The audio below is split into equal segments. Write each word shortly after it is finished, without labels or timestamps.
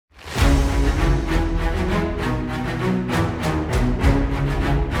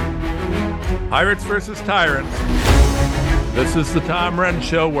Pirates versus tyrants. This is the Tom Renz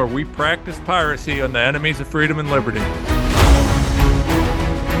Show, where we practice piracy on the enemies of freedom and liberty.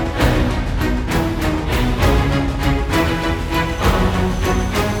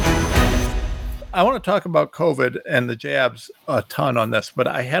 I want to talk about COVID and the jabs a ton on this, but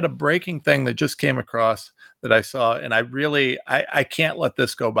I had a breaking thing that just came across that I saw, and I can't let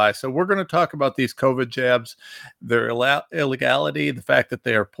this go by. So we're going to talk about these COVID jabs, their illegality, the fact that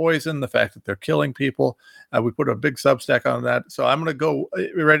they are poison, the fact that they're killing people. We put a big Substack on that. So I'm going to go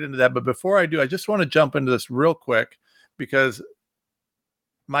right into that. But before I do, I just want to jump into this real quick because,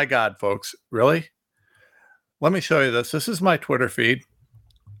 my God, folks, really? Let me show you this. This is my Twitter feed.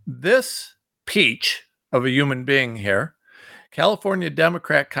 This peach of a human being here, California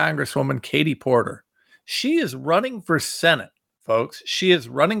Democrat Congresswoman Katie Porter. She is running for Senate, folks. She is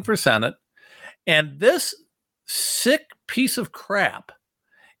running for Senate. And this sick piece of crap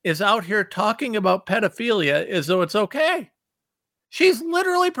is out here talking about pedophilia as though it's okay. She's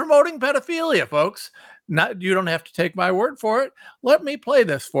literally promoting pedophilia, folks. You don't have to take my word for it. Let me play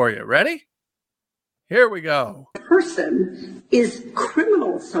this for you. Ready? Here we go. A person is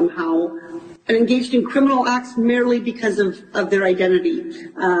criminal somehow and engaged in criminal acts merely because of their identity,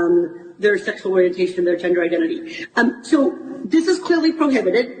 their sexual orientation, their gender identity. So this is clearly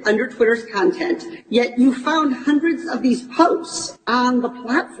prohibited under Twitter's content, yet you found hundreds of these posts on the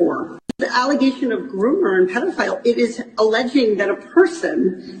platform. The allegation of groomer and pedophile, it is alleging that a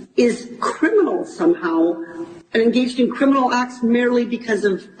person is criminal somehow and engaged in criminal acts merely because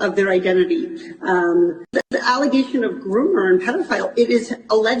of their identity. The allegation of groomer and pedophile, it is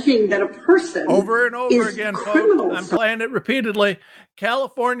alleging that a person over and over is again, criminal. folks. I'm playing it repeatedly.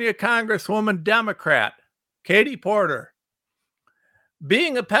 California Congresswoman Democrat Katie Porter.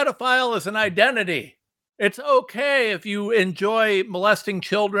 Being a pedophile is an identity. It's okay if you enjoy molesting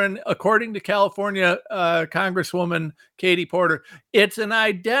children, according to California Congresswoman Katie Porter. It's an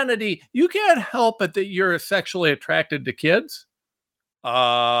identity. You can't help it that you're sexually attracted to kids.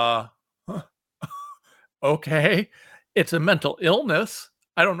 Okay. It's a mental illness.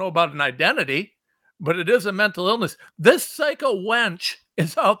 I don't know about an identity, but it is a mental illness. This psycho wench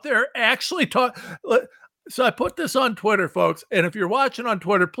is out there actually talking. So I put this on Twitter, folks. And if you're watching on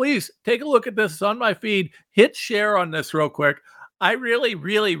Twitter, please take a look at this. It's on my feed. Hit share on this real quick. I really,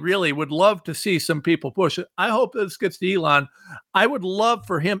 really, really would love to see some people push it. I hope this gets to Elon. I would love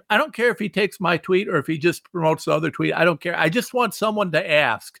for him. I don't care if he takes my tweet or if he just promotes the other tweet. I don't care. I just want someone to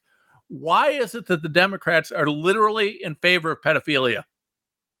ask, why is it that the Democrats are literally in favor of pedophilia?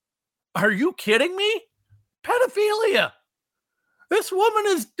 Are you kidding me? Pedophilia. This woman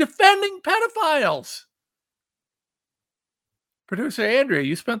is defending pedophiles. Producer Andrea,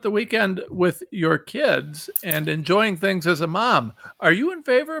 you spent the weekend with your kids and enjoying things as a mom. Are you in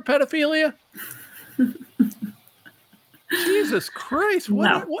favor of pedophilia? Jesus Christ!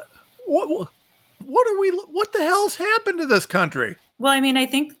 What the hell's happened to this country? Well, I mean, I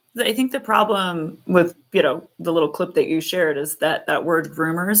think the problem with the little clip that you shared is that word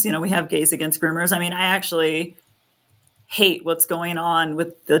groomers. We have gays against groomers. I mean, I actually hate what's going on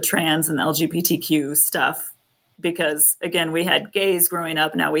with the trans and the LGBTQ stuff. Because again, we had gays growing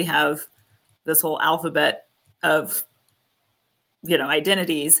up. Now we have this whole alphabet of,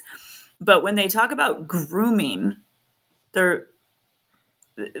 identities. But when they talk about grooming, that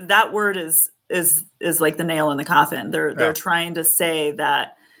word is like the nail in the coffin. They're trying to say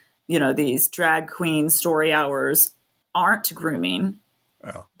that, these drag queen story hours aren't grooming.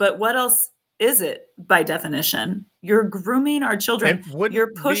 Oh. But what else is it by definition? You're grooming our children.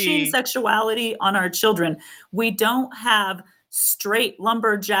 You're pushing sexuality on our children. We don't have straight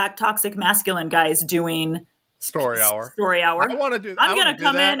lumberjack toxic masculine guys doing story hour. I want to do. I'm going to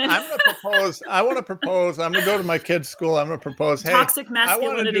come in and I'm going to propose. I'm going to go to my kids' school. I'm going to propose. Hey, toxic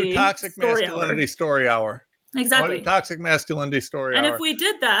masculinity. I want to do toxic masculinity story hour. Exactly. Toxic masculinity story hour. And if we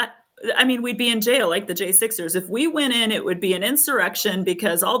did that, I mean, we'd be in jail like the J6ers. If we went in, it would be an insurrection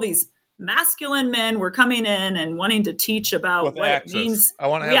because all these masculine men were coming in and wanting to teach about with what axes. It means. I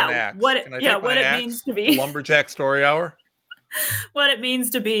want to have an axe. What it means to be lumberjack story hour. What it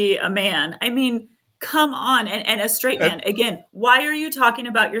means to be a man. I mean, come on, and a straight man. Again, why are you talking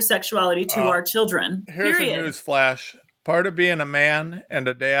about your sexuality to our children? Here's a news flash. Part of being a man and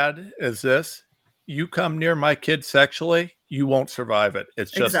a dad is this: you come near my kid sexually, you won't survive it. It's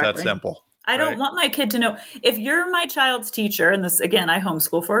just that simple. I don't want my kid to know. If you're my child's teacher, and this, again, I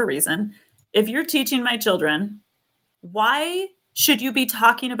homeschool for a reason. If you're teaching my children, why should you be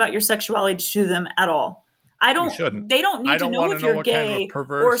talking about your sexuality to them at all? They don't need to know if you're gay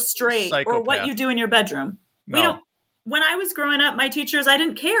or straight or what you do in your bedroom. No. when I was growing up, my teachers, I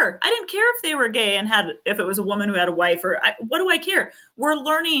didn't care. I didn't care if they were gay and if it was a woman who had a wife, what do I care? We're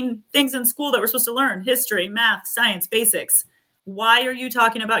learning things in school that we're supposed to learn: history, math, science, basics. Why are you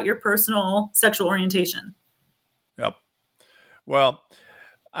talking about your personal sexual orientation? Yep. Well,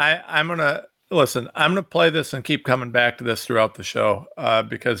 I'm going to listen. I'm going to play this and keep coming back to this throughout the show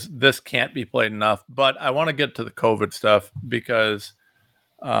because this can't be played enough. But I want to get to the COVID stuff because,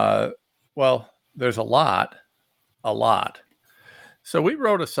 well, there's a lot. So we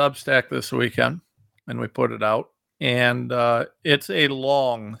wrote a Substack this weekend and we put it out, and it's a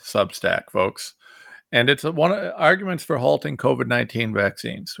long Substack, folks. And it's one of arguments for halting COVID-19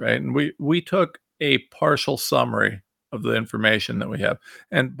 vaccines, right? And we took a partial summary of the information that we have.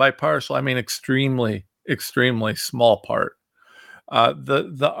 And by partial, I mean extremely, extremely small part.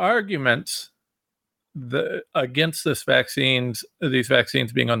 The arguments against these vaccines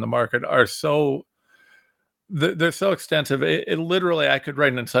being on the market are so, they're so extensive. It literally, I could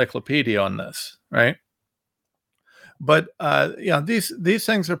write an encyclopedia on this, right? But these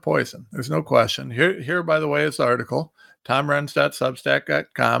things are poison. There's no question. Here, by the way, is the article,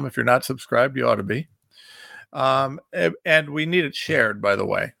 tomrenz.substack.com. If you're not subscribed, you ought to be. And we need it shared, by the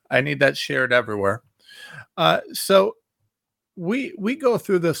way. I need that shared everywhere. So we go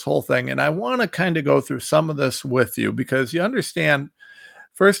through this whole thing, and I want to kind of go through some of this with you because you understand,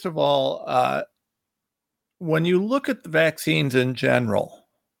 first of all, when you look at the vaccines in general,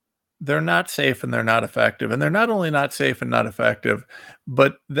 they're not safe and they're not effective. And they're not only not safe and not effective,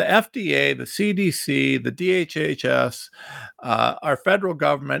 but the FDA, the CDC, the DHHS, our federal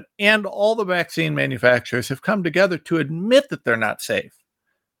government, and all the vaccine manufacturers have come together to admit that they're not safe.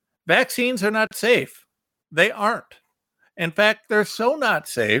 Vaccines are not safe. They aren't. In fact, they're so not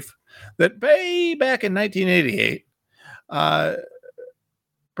safe that back in 1988,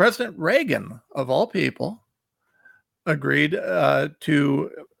 President Reagan, of all people, agreed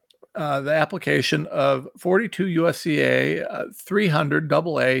to the application of 42 USCA 300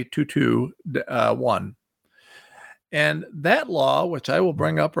 AA 221. And that law, which I will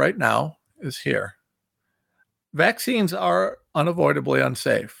bring up right now, is here. Vaccines are unavoidably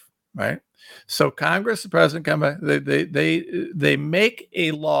unsafe, right? So Congress, the president, come back, they make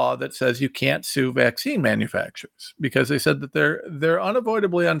a law that says you can't sue vaccine manufacturers because they said that they're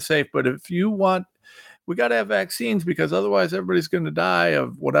unavoidably unsafe. But if you want, we got to have vaccines because otherwise everybody's going to die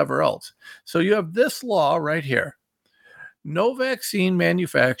of whatever else. So you have this law right here. No vaccine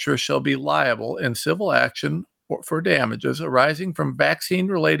manufacturer shall be liable in civil action for damages arising from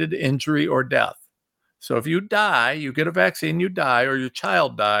vaccine-related injury or death. So if you die, you get a vaccine, you die, or your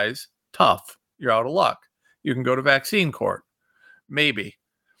child dies, tough. You're out of luck. You can go to vaccine court. Maybe.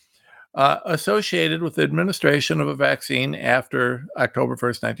 Associated with the administration of a vaccine after October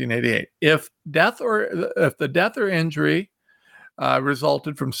 1st, 1988. If the death or injury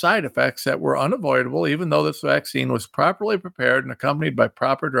resulted from side effects that were unavoidable, even though this vaccine was properly prepared and accompanied by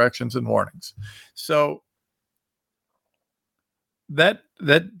proper directions and warnings. So that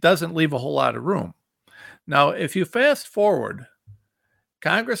doesn't leave a whole lot of room. Now, if you fast forward,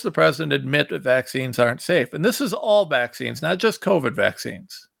 Congress, the president admit that vaccines aren't safe. And this is all vaccines, not just COVID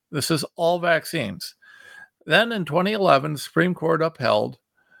vaccines. This is all vaccines. Then in 2011, the Supreme Court upheld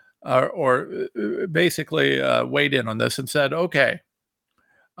or basically weighed in on this and said, okay,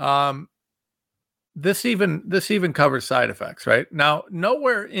 this even covers side effects, right? Now,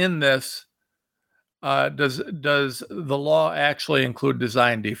 nowhere in this does the law actually include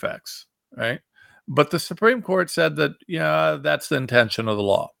design defects, right? But the Supreme Court said that, that's the intention of the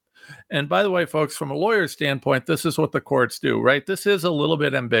law. And by the way, folks, from a lawyer's standpoint, this is what the courts do, right? This is a little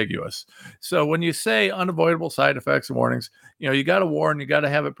bit ambiguous. So when you say unavoidable side effects and warnings, you got to warn, you got to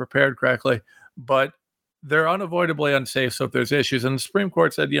have it prepared correctly, but they're unavoidably unsafe. So if there's issues, and the Supreme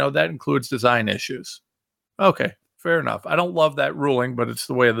Court said, that includes design issues. Okay, fair enough. I don't love that ruling, but it's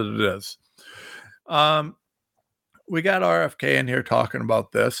the way that it is. We got RFK in here talking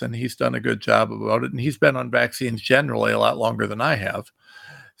about this, and he's done a good job about it. And he's been on vaccines generally a lot longer than I have.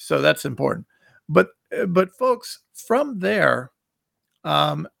 So that's important. But folks, from there,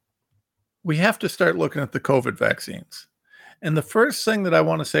 we have to start looking at the COVID vaccines. And the first thing that I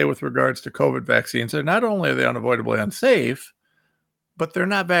want to say with regards to COVID vaccines are not only are they unavoidably unsafe, but they're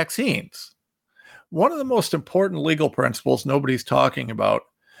not vaccines. One of the most important legal principles nobody's talking about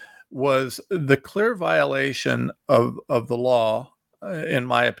was the clear violation of the law, in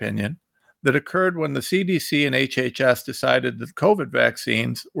my opinion, that occurred when the CDC and HHS decided that COVID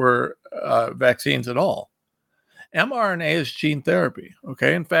vaccines were vaccines at all. mRNA is gene therapy,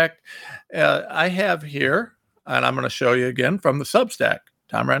 okay? In fact, I have here, and I'm going to show you again from the Substack,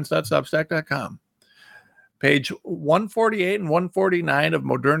 tomrenz.substack.com. page 148 and 149 of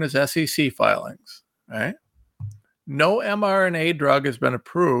Moderna's SEC filings, right? No mRNA drug has been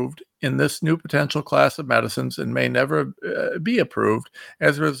approved in this new potential class of medicines and may never be approved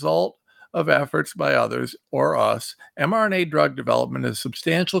as a result of efforts by others or us. mRNA drug development is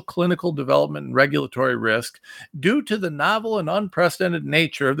substantial clinical development and regulatory risk due to the novel and unprecedented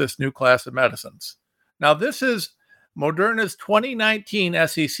nature of this new class of medicines. Now, this is Moderna's 2019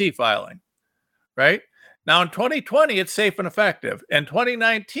 SEC filing, right? Now, in 2020, it's safe and effective. In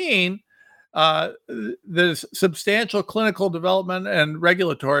 2019, there's substantial clinical development and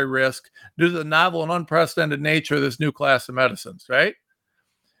regulatory risk due to the novel and unprecedented nature of this new class of medicines, right?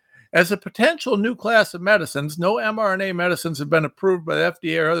 As a potential new class of medicines, no mRNA medicines have been approved by the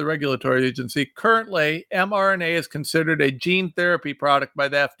FDA or other regulatory agency. Currently, mRNA is considered a gene therapy product by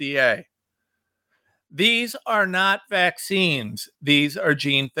the FDA. These are not vaccines. These are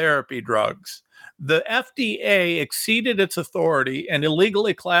gene therapy drugs. The FDA exceeded its authority and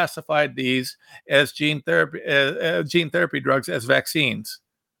illegally classified these as gene therapy drugs as vaccines.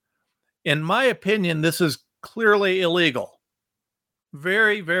 In my opinion, this is clearly illegal.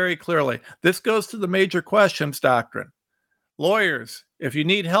 Very, very clearly. This goes to the major questions doctrine. Lawyers, if you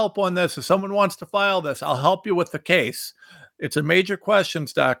need help on this, if someone wants to file this, I'll help you with the case. It's a major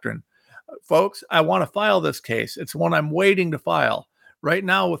questions doctrine. Folks, I want to file this case. It's one I'm waiting to file. Right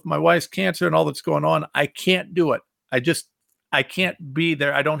now, with my wife's cancer and all that's going on, I can't do it. I can't be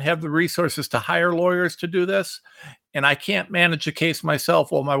there. I don't have the resources to hire lawyers to do this. And I can't manage a case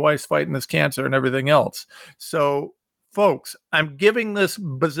myself while my wife's fighting this cancer and everything else. So, folks, I'm giving this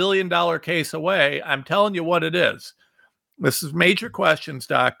bazillion-dollar case away. I'm telling you what it is. This is major questions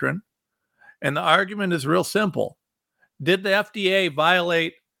doctrine. And the argument is real simple. Did the FDA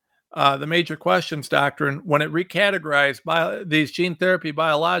violate the major questions doctrine when it recategorized these gene therapy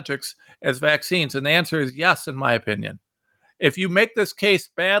biologics as vaccines? And the answer is yes, in my opinion. If you make this case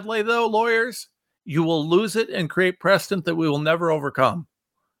badly, though, lawyers, you will lose it and create precedent that we will never overcome.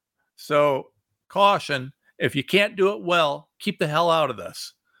 So, caution, if you can't do it well, keep the hell out of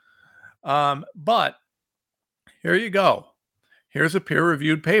this. But here you go. Here's a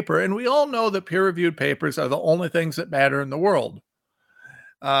peer-reviewed paper. And we all know that peer-reviewed papers are the only things that matter in the world.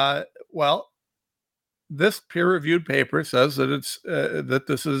 Well, this peer-reviewed paper says that that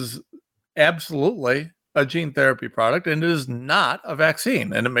this is absolutely a gene therapy product and it is not a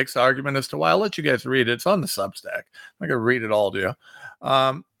vaccine. And it makes the argument as to why. I'll let you guys read it. It's on the Substack. I'm not going to read it all to you.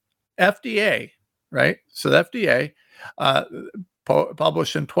 FDA, right? So the FDA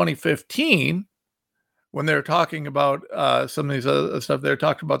published in 2015, when they were talking about some of these other stuff, they're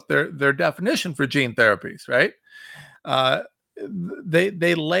talking about their definition for gene therapies, right?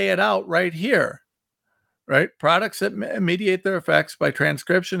 They lay it out right here, right? Products that mediate their effects by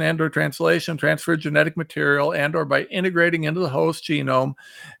transcription and or translation, transfer genetic material, and or by integrating into the host genome,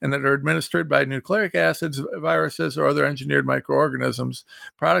 and that are administered by nucleic acids, viruses, or other engineered microorganisms.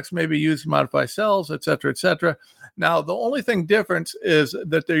 Products may be used to modify cells, et cetera, et cetera. Now, the only thing difference is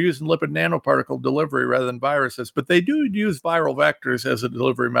that they're using lipid nanoparticle delivery rather than viruses, but they do use viral vectors as a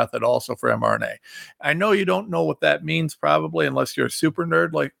delivery method also for mRNA. I know you don't know what that means probably unless you're a super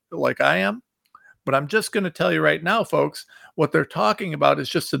nerd like I am, but I'm just going to tell you right now, folks, what they're talking about is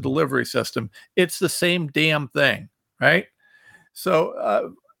just a delivery system. It's the same damn thing, right?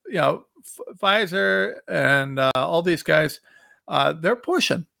 So, Pfizer and all these guys, they're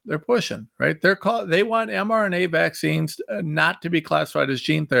pushing. They're pushing, right? They want mRNA vaccines not to be classified as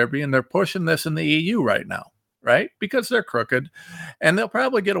gene therapy, and they're pushing this in the EU right now, right? Because they're crooked, and they'll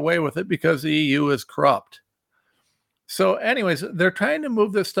probably get away with it because the EU is corrupt. So anyways, they're trying to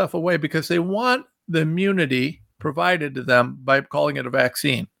move this stuff away because they want the immunity provided to them by calling it a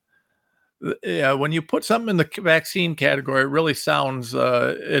vaccine. When you put something in the vaccine category, it really sounds,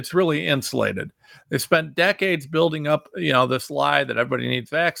 it's really insulated. They spent decades building up, this lie that everybody needs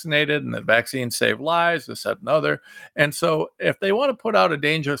vaccinated and that vaccines save lives, this, that, and other. And so if they want to put out a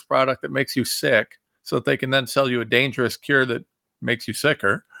dangerous product that makes you sick so that they can then sell you a dangerous cure that makes you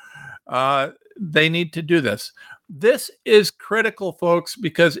sicker, they need to do this. This is critical, folks,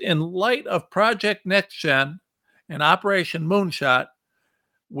 because in light of Project NextGen and Operation Moonshot,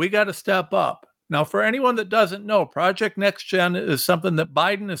 we got to step up. Now, for anyone that doesn't know, Project NextGen is something that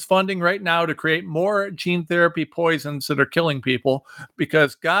Biden is funding right now to create more gene therapy poisons that are killing people,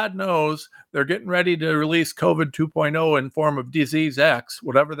 because God knows they're getting ready to release COVID 2.0 in form of disease X,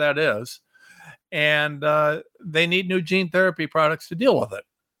 whatever that is. And they need new gene therapy products to deal with it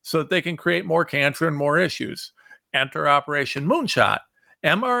so that they can create more cancer and more issues. Enter Operation Moonshot.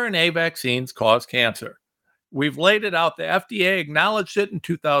 mRNA vaccines cause cancer. We've laid it out. The FDA acknowledged it in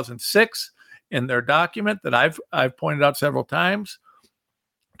 2006. in their document that I've pointed out several times,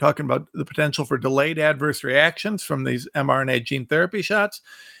 talking about the potential for delayed adverse reactions from these mRNA gene therapy shots.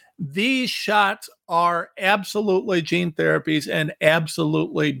 These shots are absolutely gene therapies and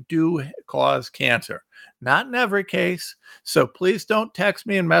absolutely do cause cancer. Not in every case. So please don't text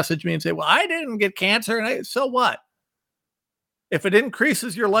me and message me and say, well, I didn't get cancer. And so what? If it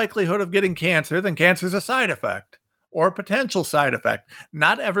increases your likelihood of getting cancer, then cancer is a side effect or a potential side effect.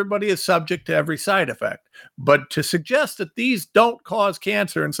 Not everybody is subject to every side effect. But to suggest that these don't cause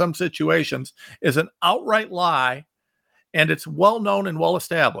cancer in some situations is an outright lie, and it's well known and well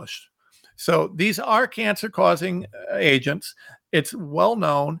established. So these are cancer-causing agents. It's well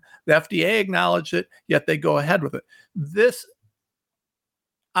known. The FDA acknowledged it, yet they go ahead with it. This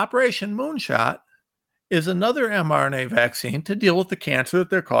Operation Moonshot is another mRNA vaccine to deal with the cancer that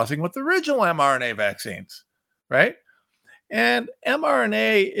they're causing with the original mRNA vaccines, right? And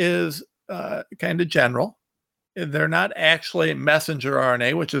mRNA is kind of general. They're not actually messenger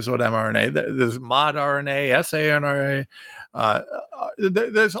RNA, which is what mRNA. There's mod RNA, saRNA.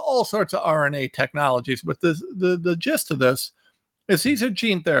 There's all sorts of RNA technologies, but the gist of this is these are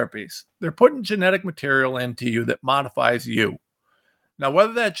gene therapies. They're putting genetic material into you that modifies you. Now,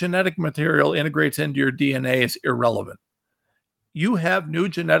 whether that genetic material integrates into your DNA is irrelevant. You have new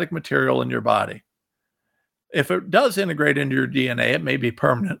genetic material in your body. If it does integrate into your DNA, it may be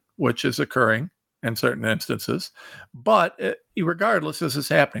permanent, which is occurring in certain instances. But regardless, this is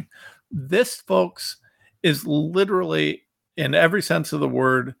happening. This, folks, is literally, in every sense of the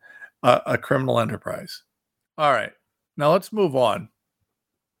word, a criminal enterprise. All right, now let's move on.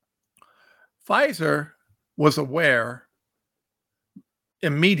 Pfizer was aware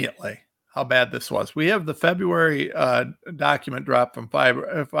immediately how bad this was. We have the February document drop from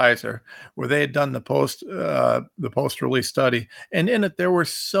Pfizer where they had done the post-release study, and in it there were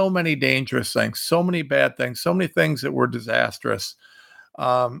so many dangerous things, so many bad things, so many things that were disastrous.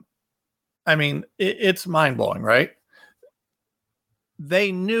 I mean, it's mind-blowing, right?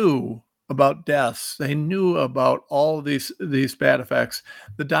 They knew about deaths. They knew about all of these bad effects.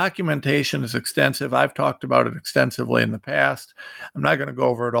 The documentation is extensive. I've talked about it extensively in the past. I'm not going to go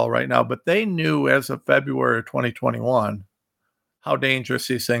over it all right now, but they knew as of February 2021 how dangerous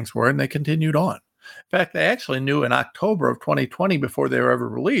these things were, and they continued on. In fact, they actually knew in October of 2020 before they were ever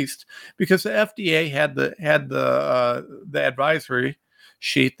released, because the FDA had the advisory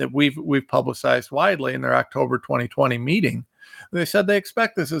sheet that we've publicized widely in their October 2020 meeting. They said they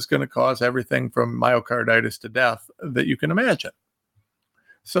expect this is going to cause everything from myocarditis to death that you can imagine.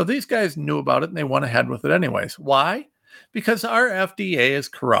 So these guys knew about it and they went ahead with it anyways. Why? Because our FDA is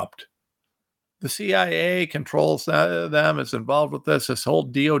corrupt. The CIA controls them, is involved with this whole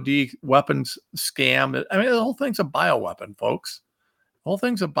DOD weapons scam. I mean, the whole thing's a bioweapon, folks. The whole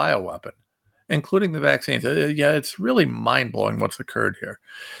thing's a bioweapon, including the vaccines. Yeah, it's really mind-blowing what's occurred here.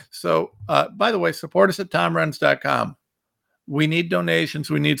 So, by the way, support us at tomrenz.com. We need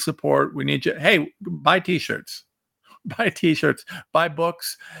donations. We need support. We need you. Hey, buy t-shirts, buy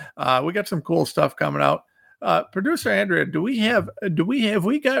books. We got some cool stuff coming out. Producer Andrea, have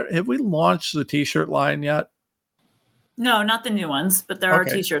we launched the t-shirt line yet? No, not the new ones, but there are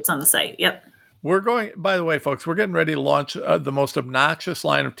t-shirts on the site. Yep. By the way, folks, we're getting ready to launch the most obnoxious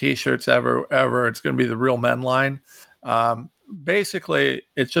line of t-shirts ever. It's going to be the Real Men line. Basically,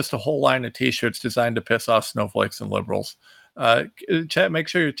 it's just a whole line of t-shirts designed to piss off snowflakes and liberals. Make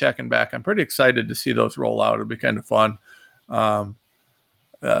sure you're checking back. I'm pretty excited to see those roll out. It'll be kind of fun. I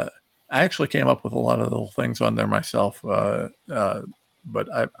actually came up with a lot of little things on there myself, but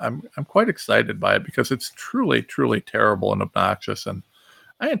I'm quite excited by it because it's truly, truly terrible and obnoxious, and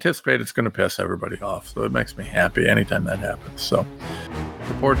I anticipate it's going to piss everybody off. So it makes me happy anytime that happens. So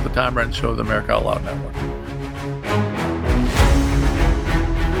support the Tom Renz Show, the America Out Loud Network.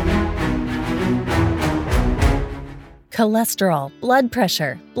 Cholesterol, blood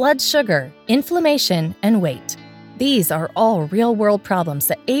pressure, blood sugar, inflammation, and weight. These are all real-world problems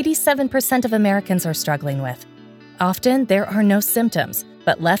that 87% of Americans are struggling with. Often, there are no symptoms,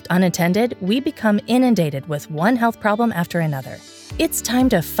 but left unattended, we become inundated with one health problem after another. It's time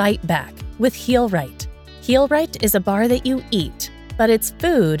to fight back with Heal Right. Heal Right is a bar that you eat, but it's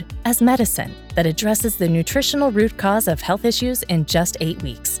food as medicine that addresses the nutritional root cause of health issues in just 8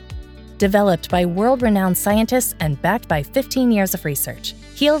 weeks. Developed by world-renowned scientists and backed by 15 years of research,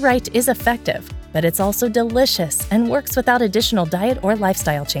 Heal Right is effective, but it's also delicious and works without additional diet or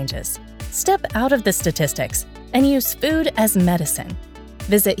lifestyle changes. Step out of the statistics and use food as medicine.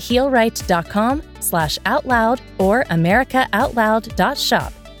 Visit healright.com/outloud or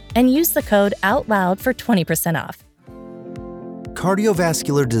americaoutloud.shop and use the code OUTLOUD for 20% off.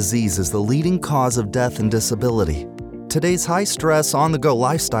 Cardiovascular disease is the leading cause of death and disability. Today's high-stress, on-the-go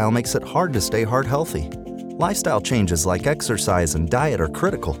lifestyle makes it hard to stay heart healthy. Lifestyle changes like exercise and diet are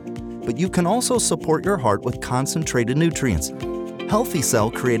critical, but you can also support your heart with concentrated nutrients. Healthy Cell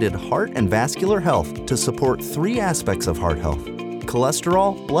created Heart and Vascular Health to support 3 aspects of heart health: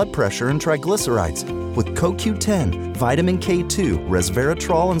 cholesterol, blood pressure, and triglycerides, with CoQ10, vitamin K2,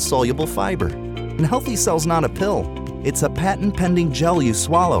 resveratrol, and soluble fiber. And Healthy Cell's not a pill. It's a patent-pending gel you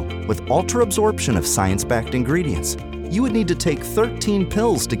swallow with ultra-absorption of science-backed ingredients. You would need to take 13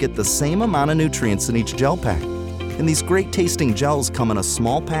 pills to get the same amount of nutrients in each gel pack. And these great-tasting gels come in a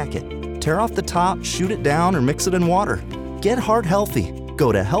small packet. Tear off the top, shoot it down, or mix it in water. Get heart healthy.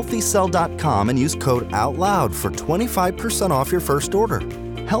 Go to healthycell.com and use code OUTLOUD for 25% off your first order.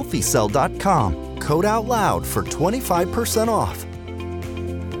 Healthycell.com, code OUTLOUD for 25% off.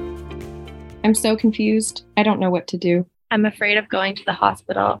 I'm so confused. I don't know what to do. I'm afraid of going to the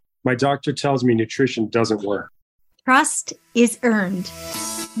hospital. My doctor tells me nutrition doesn't work. Trust is earned.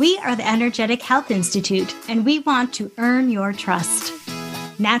 We are the Energetic Health Institute, and we want to earn your trust.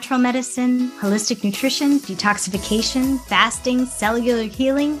 Natural medicine, holistic nutrition, detoxification, fasting, cellular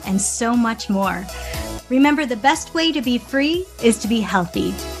healing, and so much more. Remember, the best way to be free is to be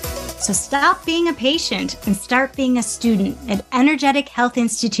healthy. So stop being a patient and start being a student at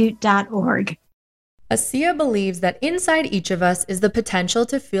energetichealthinstitute.org. ASEA believes that inside each of us is the potential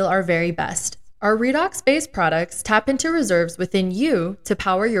to feel our very best. Our redox-based products tap into reserves within you to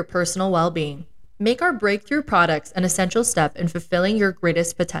power your personal well-being. Make our breakthrough products an essential step in fulfilling your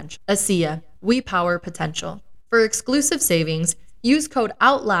greatest potential. ASEA, we power potential. For exclusive savings, use code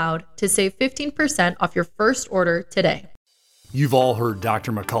OUTLOUD to save 15% off your first order today. You've all heard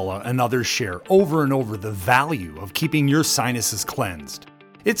Dr. McCullough and others share over and over the value of keeping your sinuses cleansed.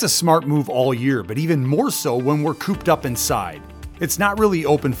 It's a smart move all year, but even more so when we're cooped up inside. It's not really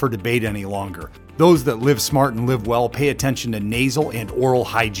open for debate any longer. Those that live smart and live well pay attention to nasal and oral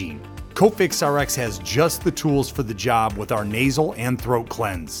hygiene. Cofix RX has just the tools for the job with our nasal and throat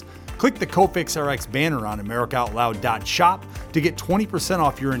cleanse. Click the Cofix RX banner on AmericaOutloud.shop to get 20%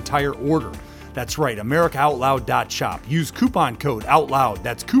 off your entire order. That's right, AmericaOutloud.shop. Use coupon code OUTLOUD.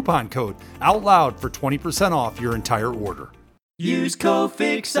 That's coupon code OUTLOUD for 20% off your entire order. Use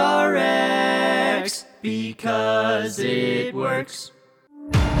Cofix RX because it works.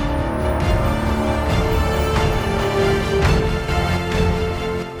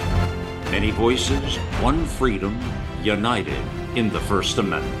 Many voices, one freedom, united in the First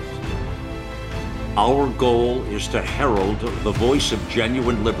Amendment. Our goal is to herald the voice of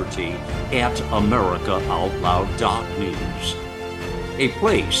genuine liberty at AmericaOutloud.news, a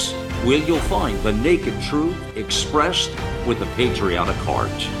place where you'll find the naked truth expressed with a patriotic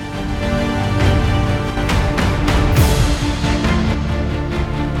heart.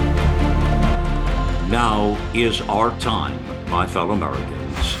 Now is our time, my fellow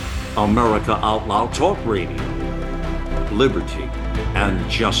Americans. America Out Loud Talk Radio. Liberty and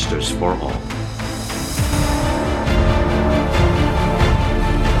justice for all.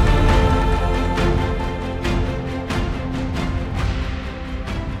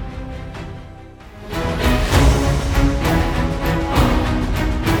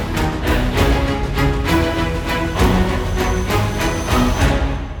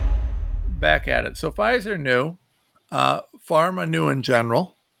 Back at it. So Pfizer knew, pharma knew in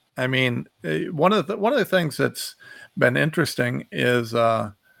general. I mean, one of the things that's been interesting is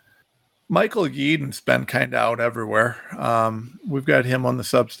Michael Yeadon's been kind of out everywhere. We've got him on the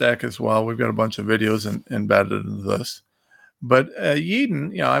Substack as well. We've got a bunch of videos embedded into this. But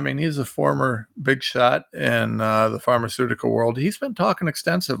Yeadon, I mean, he's a former big shot in the pharmaceutical world. He's been talking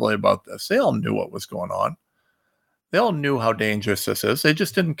extensively about this. They all knew what was going on. They all knew how dangerous this is. They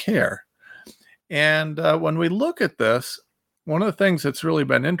just didn't care. And when we look at this, one of the things that's really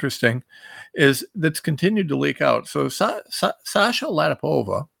been interesting is that's continued to leak out. So Sasha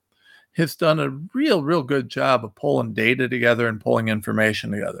Latipova has done a real good job of pulling data together and pulling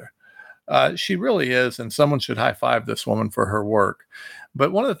information together. She really is, and someone should high five this woman for her work.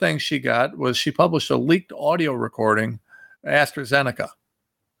 But one of the things she got was she published a leaked audio recording, AstraZeneca,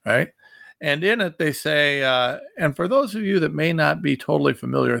 right? And in it, they say, and for those of you that may not be totally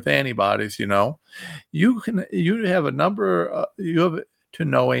familiar with antibodies, you have to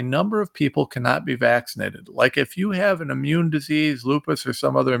know a number of people cannot be vaccinated. Like if you have an immune disease, lupus, or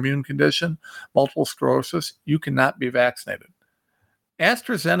some other immune condition, multiple sclerosis, you cannot be vaccinated.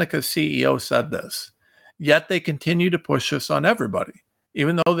 AstraZeneca's CEO said this, yet they continue to push this on everybody,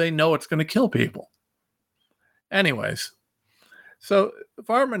 even though they know it's going to kill people. Anyways. So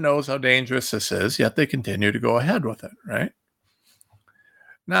pharma knows how dangerous this is, yet they continue to go ahead with it, right?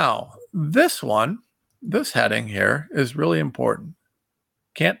 Now, this heading here is really important.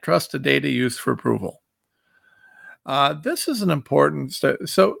 Can't trust the data used for approval. This is an important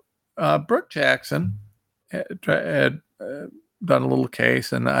So Brooke Jackson had done a little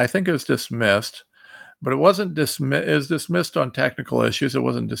case, and I think it was dismissed, but it wasn't dismissed. It was dismissed on technical issues. It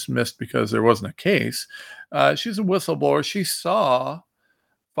wasn't dismissed because there wasn't a case. She's a whistleblower. She saw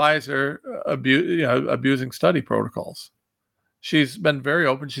Pfizer abusing study protocols. She's been very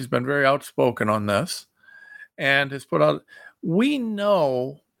open. She's been very outspoken on this, and has put out. We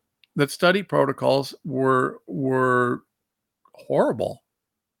know that study protocols were horrible.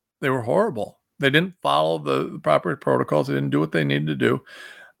 They were horrible. They didn't follow the proper protocols. They didn't do what they needed to do.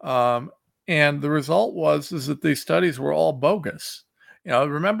 And the result was that these studies were all bogus.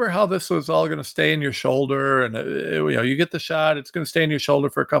 Remember how this was all going to stay in your shoulder, and you get the shot, it's going to stay in your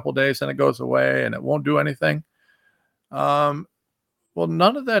shoulder for a couple of days, and it goes away, and it won't do anything. Well,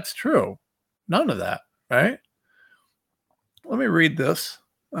 none of that's true. None of that, right? Let me read this.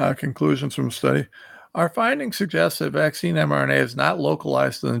 Conclusions from study. Our findings suggest that vaccine mRNA is not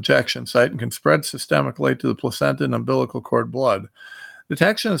localized to the injection site and can spread systemically to the placenta and umbilical cord blood.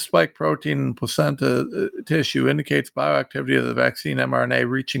 Detection of spike protein in placenta tissue indicates bioactivity of the vaccine mRNA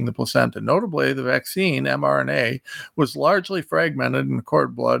reaching the placenta. Notably, the vaccine mRNA was largely fragmented in the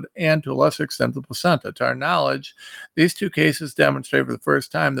cord blood and, to a lesser extent, the placenta. To our knowledge, these two cases demonstrate for the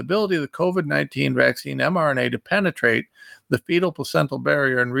first time the ability of the COVID-19 vaccine mRNA to penetrate the fetal placental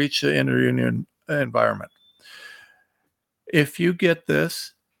barrier and reach the interunion environment. If you get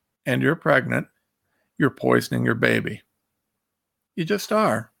this and you're pregnant, you're poisoning your baby. You just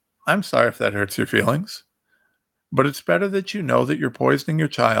are. I'm sorry if that hurts your feelings, but it's better that you know that you're poisoning your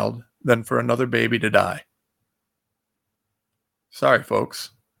child than for another baby to die. Sorry,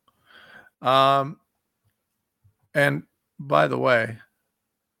 folks. And by the way,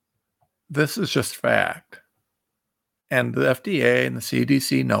 this is just fact. And the FDA and the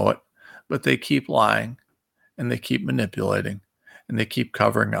CDC know it, but they keep lying and they keep manipulating and they keep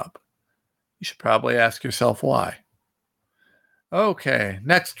covering up. You should probably ask yourself why. Okay,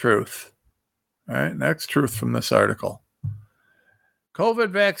 next truth. All right, next truth from this article. COVID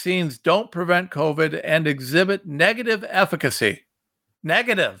vaccines don't prevent COVID and exhibit negative efficacy.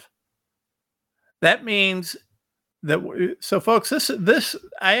 Negative. That means that, so folks, this,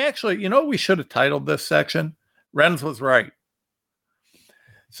 I actually, we should have titled this section, Renz was right.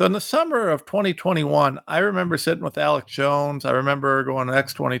 So in the summer of 2021, I remember sitting with Alex Jones. I remember going to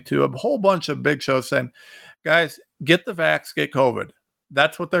X22, a whole bunch of big shows saying, guys, get the vax, get COVID.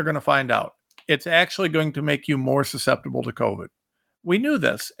 That's what they're going to find out. It's actually going to make you more susceptible to COVID. We knew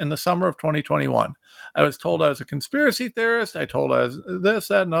this in the summer of 2021. I was told I was a conspiracy theorist. I told I was this,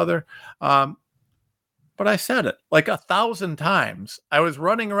 that, and other. But I said it like 1,000 times. I was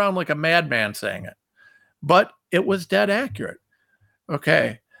running around like a madman saying it. But it was dead accurate.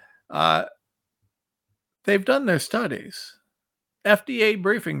 Okay. They've done their studies. FDA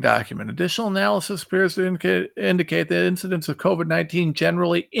briefing document. Additional analysis appears to indicate that incidence of COVID-19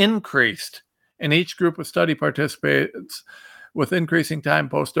 generally increased in each group of study participants with increasing time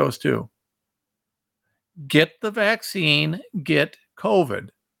post-dose 2. Get the vaccine, get COVID.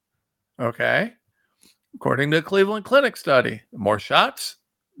 Okay? According to the Cleveland Clinic study, the more shots,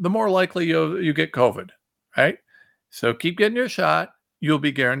 the more likely you get COVID. Right? So keep getting your shot. You'll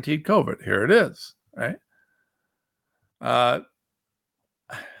be guaranteed COVID. Here it is. Right?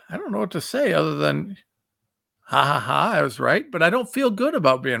 I don't know what to say other than, I was right, but I don't feel good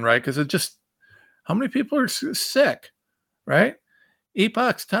about being right because how many people are sick, right?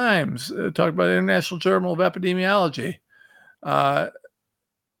 Epoch Times talked about the International Journal of Epidemiology.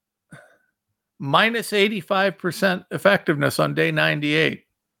 Minus 85% effectiveness on day 98.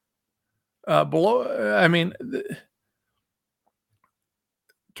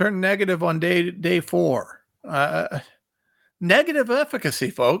 Turn negative on day 4. Negative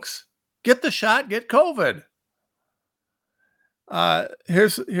efficacy, folks. Get the shot, get COVID.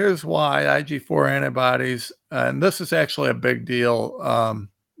 Here's why IG4 antibodies, and this is actually a big deal.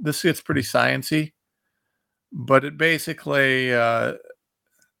 This gets pretty sciencey, but it basically, you're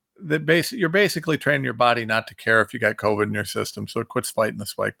basically training your body not to care if you got COVID in your system, so it quits fighting the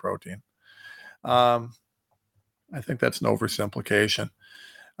spike protein. I think that's an oversimplification.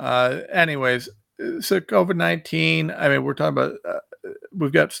 Anyways, so COVID-19, we're talking about,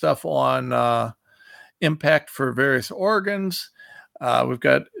 we've got stuff on impact for various organs. We've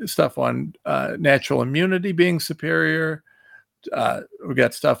got stuff on natural immunity being superior. We've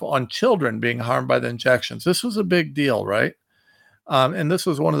got stuff on children being harmed by the injections. This was a big deal, right? And this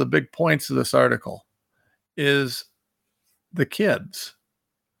was one of the big points of this article, is the kids.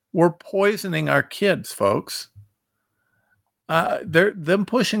 We're poisoning our kids, folks. Them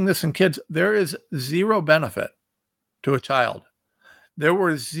pushing this in kids, there is zero benefit to a child. There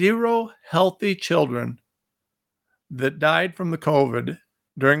were 0 healthy children that died from the COVID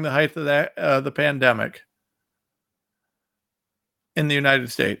during the height of the pandemic in the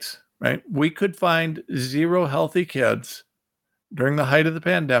United States, right? We could find 0 healthy kids during the height of the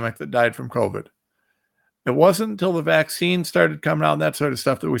pandemic that died from COVID. It wasn't until the vaccine started coming out and that sort of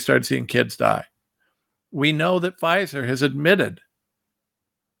stuff that we started seeing kids die. We know that Pfizer has admitted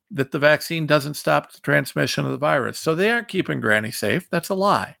that the vaccine doesn't stop the transmission of the virus. So they aren't keeping Granny safe. That's a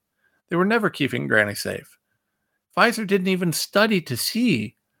lie. They were never keeping Granny safe. Pfizer didn't even study to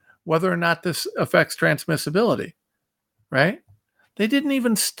see whether or not this affects transmissibility, right? They didn't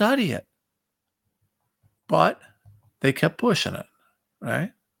even study it. But they kept pushing it,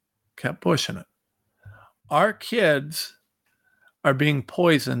 right? Kept pushing it. Our kids are being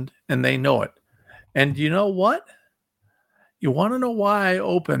poisoned and they know it. And you know what? You want to know why I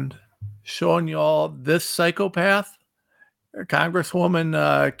opened showing you all this psychopath?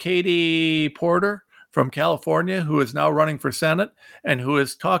 Congresswoman Katie Porter from California, who is now running for Senate and who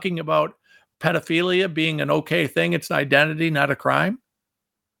is talking about pedophilia being an okay thing. It's an identity, not a crime.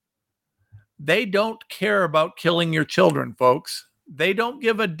 They don't care about killing your children, folks. They don't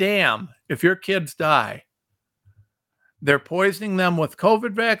give a damn if your kids die. They're poisoning them with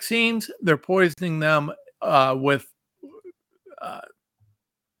COVID vaccines. They're poisoning them at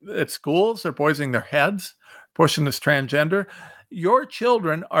schools. They're poisoning their heads, pushing this transgender. Your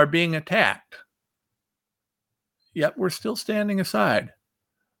children are being attacked. Yet we're still standing aside.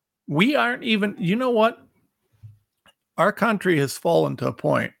 We aren't even, you know what? Our country has fallen to a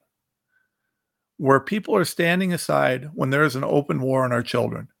point where people are standing aside when there is an open war on our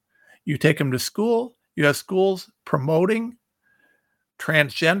children. You take them to school. You have schools promoting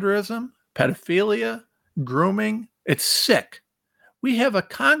transgenderism, pedophilia, grooming. It's sick. We have a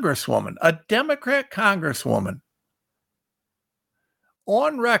congresswoman, a Democrat congresswoman,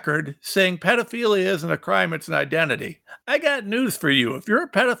 on record saying pedophilia isn't a crime, it's an identity. I got news for you. If you're a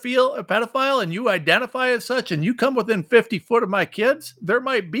pedophile and you identify as such and you come within 50 foot of my kids, there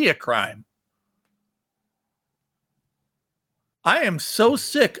might be a crime. I am so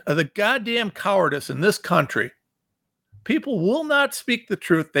sick of the goddamn cowardice in this country. People will not speak the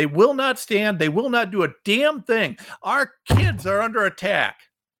truth. They will not stand. They will not do a damn thing. Our kids are under attack.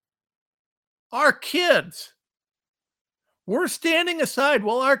 Our kids. We're standing aside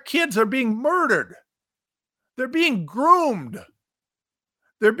while our kids are being murdered. They're being groomed.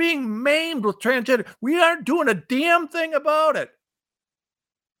 They're being maimed with transgender. We aren't doing a damn thing about it.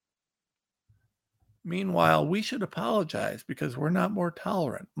 Meanwhile, we should apologize because we're not more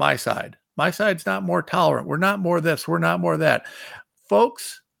tolerant. My side's not more tolerant. We're not more this. We're not more that.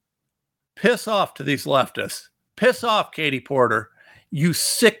 Folks, piss off to these leftists. Piss off, Katie Porter. You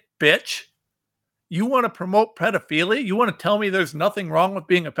sick bitch. You want to promote pedophilia? You want to tell me there's nothing wrong with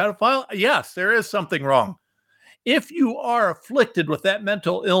being a pedophile? Yes, there is something wrong. If you are afflicted with that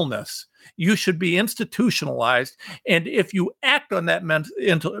mental illness, you should be institutionalized. And if you act on that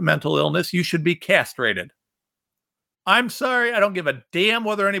mental illness, you should be castrated. I'm sorry. I don't give a damn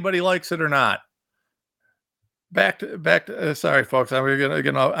whether anybody likes it or not. Back to sorry, folks.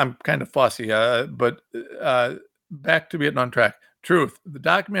 I'm kind of fussy, but back to being on track. Truth. The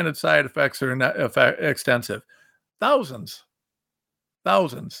documented side effects are extensive. Thousands.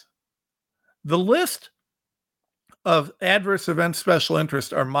 The list of adverse events, special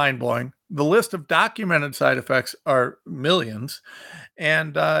interest are mind-blowing. The list of documented side effects are millions,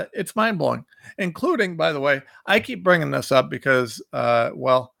 and it's mind-blowing, including, by the way, I keep bringing this up because,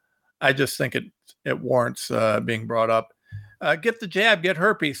 I just think it warrants being brought up. Get the jab, get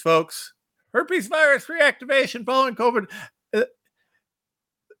herpes, folks. Herpes virus reactivation following COVID.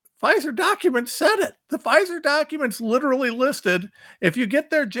 Pfizer documents said it. The Pfizer documents literally listed, if you get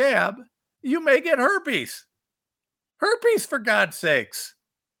their jab, you may get herpes. Herpes, for God's sakes.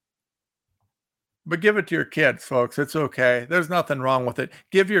 But give it to your kids, folks. It's okay. There's nothing wrong with it.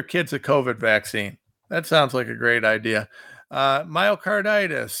 Give your kids a COVID vaccine. That sounds like a great idea.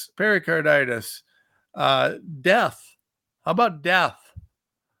 Myocarditis, pericarditis, death. How about death?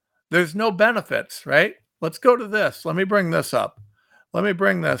 There's no benefits, right? Let's go to this. Let me bring this up.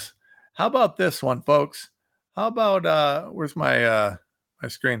 How about this one, folks? How about, where's my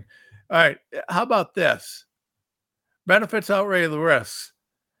screen? All right. How about this? Benefits outweigh the risks.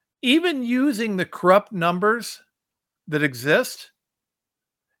 Even using the corrupt numbers that exist,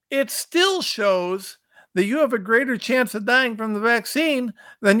 it still shows that you have a greater chance of dying from the vaccine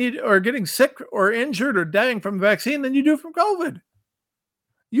or getting sick or injured or dying from the vaccine than you do from COVID.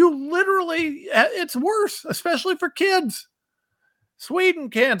 You literally, it's worse, especially for kids. Sweden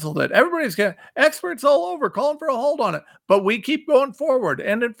canceled it. Everybody's got experts all over calling for a hold on it, but we keep going forward.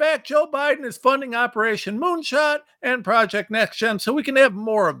 And in fact, Joe Biden is funding Operation Moonshot and Project NextGen so we can have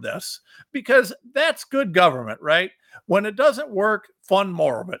more of this, because that's good government, right? When it doesn't work, fund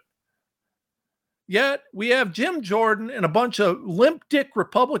more of it. Yet we have Jim Jordan and a bunch of limp dick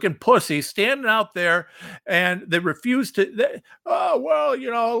Republican pussies standing out there, and they refuse to.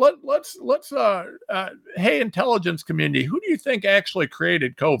 Hey, intelligence community, who do you think actually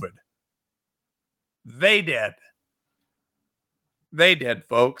created COVID? They did. They did,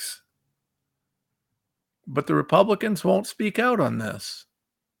 folks. But the Republicans won't speak out on this.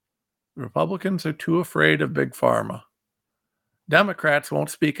 The Republicans are too afraid of Big Pharma. Democrats won't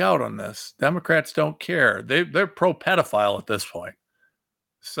speak out on this. Democrats don't care. They're pro-pedophile at this point.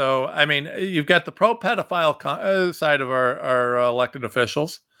 So, I mean, you've got the pro-pedophile side of our elected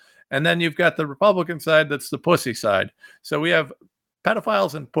officials, and then you've got the Republican side that's the pussy side. So we have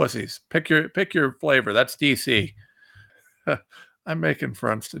pedophiles and pussies. Pick your flavor. That's DC. I'm making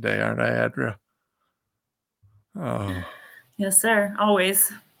friends today, aren't I, Adria? Oh. Yes, sir. Always.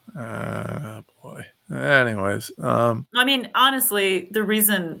 Boy. Anyways, I mean, honestly, the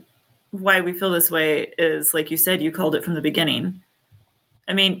reason why we feel this way is, like you said, you called it from the beginning.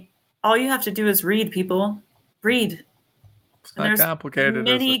 I mean, all you have to do is read, people. Read. It's not complicated.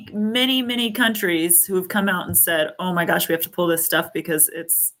 Many countries who have come out and said, "Oh my gosh, we have to pull this stuff because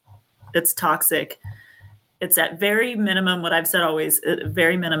it's toxic." It's at very minimum, what I've said always, at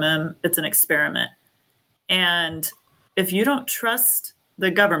very minimum, it's an experiment. And if you don't trust the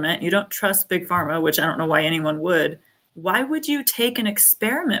government, you don't trust Big Pharma, which I don't know why anyone would, why would you take an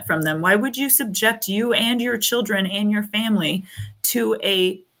experiment from them? Why would you subject you and your children and your family to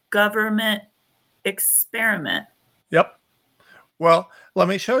a government experiment? Yep. Well, let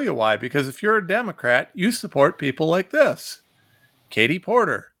me show you why. Because if you're a Democrat, you support people like this. Katie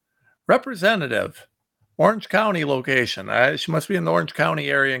Porter, representative, Orange County location. She must be in the Orange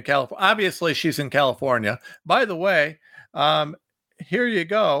County area in California. Obviously, she's in California. By the way, here you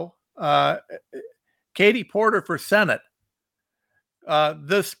go. Katie Porter for Senate.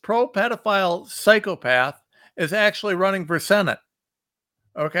 This pro-pedophile psychopath is actually running for Senate.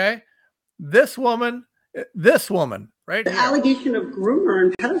 Okay? This woman right the here. Allegation of groomer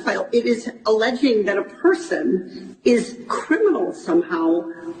and pedophile, it is alleging that a person is criminal somehow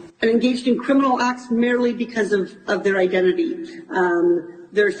and engaged in criminal acts merely because of their identity,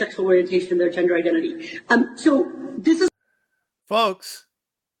 their sexual orientation, their gender identity. So this is... Folks,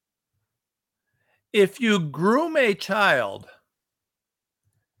 if you groom a child,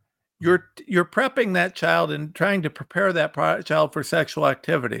 you're prepping that child and trying to prepare that child for sexual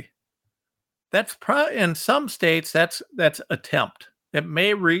activity. That's in some states, that's attempt. It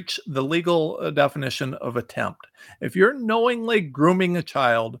may reach the legal definition of attempt. If you're knowingly grooming a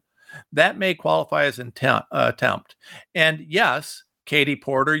child, that may qualify as attempt. And yes, Katie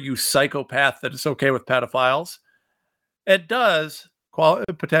Porter, you psychopath that is okay with pedophiles, it does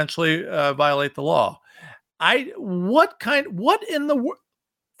potentially violate the law. What in the world,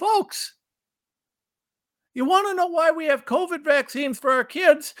 folks? You want to know why we have COVID vaccines for our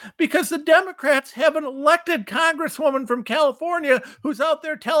kids? Because the Democrats have an elected congresswoman from California who's out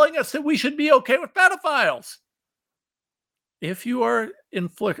there telling us that we should be okay with pedophiles. If you are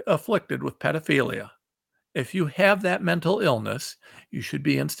afflicted with pedophilia, if you have that mental illness, you should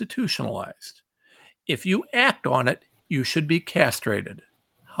be institutionalized. If you act on it, you should be castrated.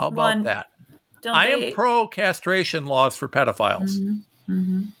 How about that? I am pro-castration laws for pedophiles. Mm-hmm.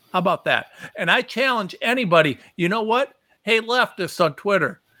 Mm-hmm. How about that? And I challenge anybody, you know what? Hey, leftists on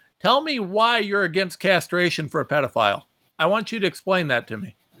Twitter, tell me why you're against castration for a pedophile. I want you to explain that to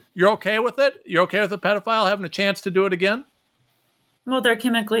me. You're okay with it? You're okay with a pedophile having a chance to do it again? Well, they're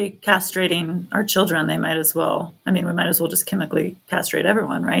chemically castrating our children. They might as well. I mean, we might as well just chemically castrate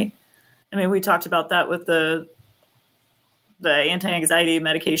everyone, right? I mean, we talked about that with the anti-anxiety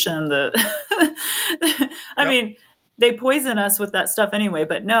medication. I mean, they poison us with that stuff anyway,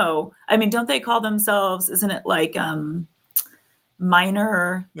 but no. I mean, don't they call themselves, isn't it like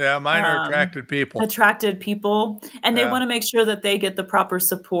minor? Yeah, minor attracted people. Attracted people. And they want to make sure that they get the proper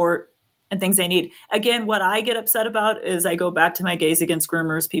support and things they need. Again, what I get upset about is I go back to my gays against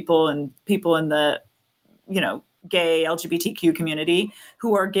groomers people and people in the, gay LGBTQ community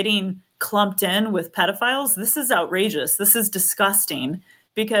who are getting clumped in with pedophiles. This is outrageous. This is disgusting,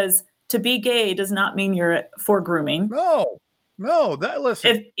 because to be gay does not mean you're for grooming. No,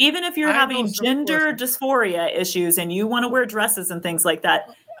 listen. Even if you're having gender dysphoria issues and you want to wear dresses and things like that,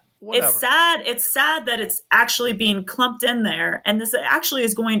 whatever. It's sad that it's actually being clumped in there. And this actually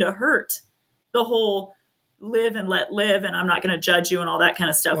is going to hurt the whole live and let live. And I'm not going to judge you and all that kind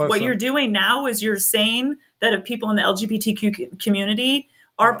of stuff. Listen. What you're doing now is you're saying that if people in the LGBTQ community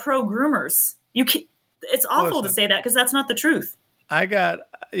are pro-groomers, it's awful to say that because that's not the truth. I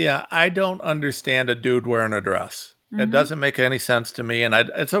don't understand a dude wearing a dress. It doesn't make any sense to me. And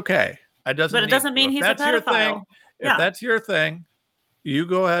it's okay. But it doesn't mean he's a pedophile. If that's your thing, you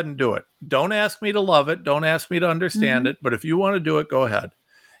go ahead and do it. Don't ask me to love it. Don't ask me to understand it. But if you want to do it, go ahead.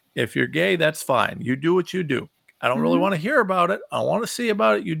 If you're gay, that's fine. You do what you do. I don't really want to hear about it. I want to see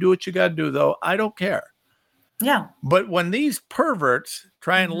about it. You do what you got to do, though. I don't care. Yeah. But when these perverts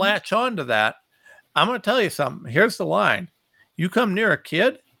try and latch onto that, I'm going to tell you something. Here's the line. You come near a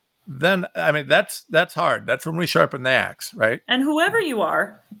kid, then, I mean, that's hard. That's when we sharpen the axe, right? And whoever you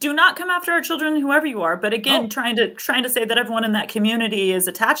are, do not come after our children, whoever you are. But again, trying to say that everyone in that community is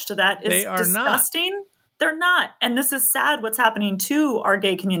attached to that is disgusting. Not. They're not. And this is sad what's happening to our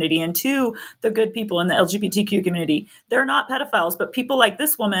gay community and to the good people in the LGBTQ community. They're not pedophiles, but people like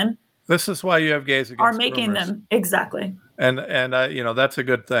this woman. This is why you have gays against are making them. Exactly. And that's a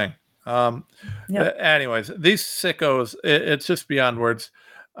good thing. Anyways, these sickos, it's just beyond words.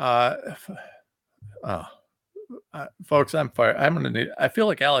 Folks, I'm fired. I feel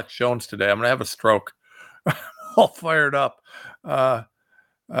like Alex Jones today. I'm going to have a stroke. All fired up.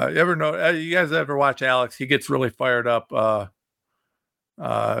 You ever know, you guys ever watch Alex? He gets really fired up.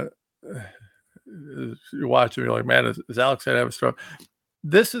 You watch him, you're like, man, is Alex going to have a stroke?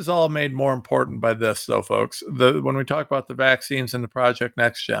 This is all made more important by this, though, folks. When we talk about the vaccines and the Project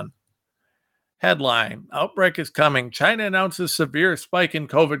NextGen. Headline, outbreak is coming. China announces severe spike in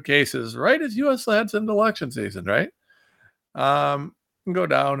COVID cases right as U.S. heads into election season, right? Go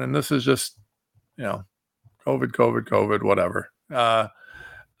down, and this is just, COVID, whatever.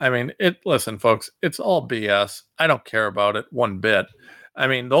 Listen, folks, it's all BS. I don't care about it one bit. I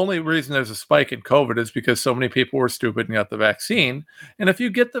mean, the only reason there's a spike in COVID is because so many people were stupid and got the vaccine. And if you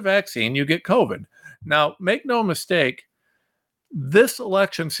get the vaccine, you get COVID. Now, make no mistake, this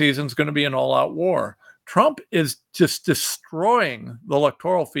election season is going to be an all-out war. Trump is just destroying the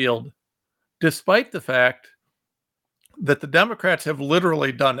electoral field, despite the fact that the Democrats have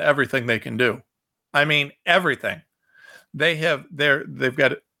literally done everything they can do. I mean, everything. They've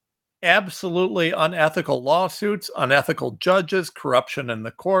got absolutely unethical lawsuits, unethical judges, corruption in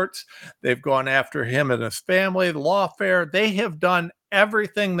the courts. They've gone after him and his family, the lawfare. They have done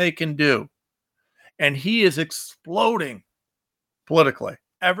everything they can do. And he is exploding politically.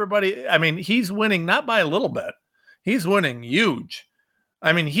 Everybody, he's winning not by a little bit. He's winning huge.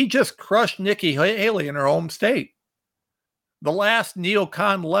 He just crushed Nikki Haley in her home state. The last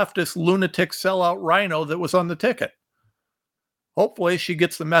neocon leftist lunatic sellout rhino that was on the ticket. Hopefully she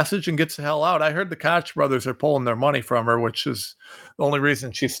gets the message and gets the hell out. I heard the Koch brothers are pulling their money from her, which is the only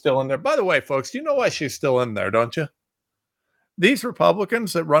reason she's still in there. By the way, folks, you know why she's still in there, don't you? These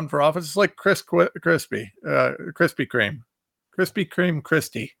Republicans that run for office, it's like Krispy Kreme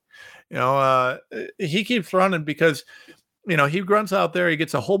Christie. He keeps running because, he runs out there, he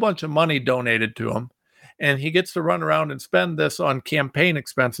gets a whole bunch of money donated to him, and he gets to run around and spend this on campaign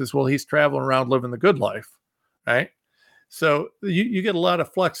expenses while he's traveling around living the good life, right? So you get a lot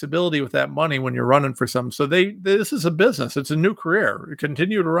of flexibility with that money when you're running for something. So this is a business. It's a new career.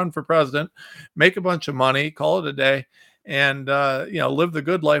 Continue to run for president, make a bunch of money, call it a day, and live the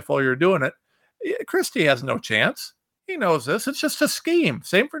good life while you're doing it. Christie has no chance. He knows this. It's just a scheme.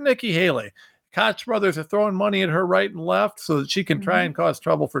 Same for Nikki Haley. Koch brothers are throwing money at her right and left so that she can try and cause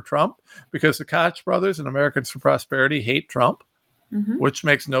trouble for Trump, because the Koch brothers and Americans for Prosperity hate Trump, which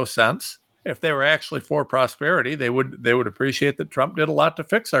makes no sense. If they were actually for prosperity, they would appreciate that Trump did a lot to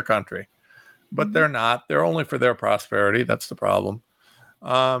fix our country, but they're not. They're only for their prosperity. That's the problem.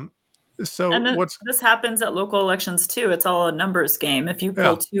 This happens at local elections too. It's all a numbers game. If you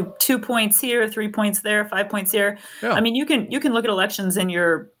pull 2 points here, 3 points there, 5 points here, you can look at elections in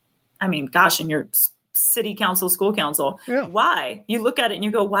your city council, school council. Yeah. Why? You look at it and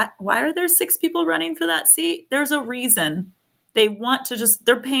you go, why are there 6 people running for that seat? There's a reason. They want to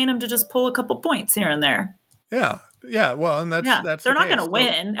they're paying them to just pull a couple points here and there. Yeah. Yeah. Well, and that's they're not going to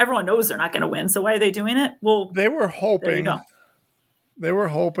win. Everyone knows they're not going to win. So why are they doing it? Well, they were hoping. They were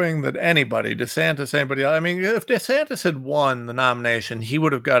hoping that anybody, DeSantis, anybody else. If DeSantis had won the nomination, he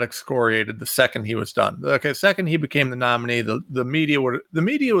would have got excoriated the second he was done. Okay, second he became the nominee, the media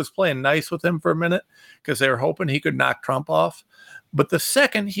was playing nice with him for a minute because they were hoping he could knock Trump off. But the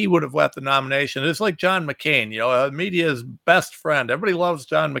second he would have left the nomination, it's like John McCain, media's best friend. Everybody loves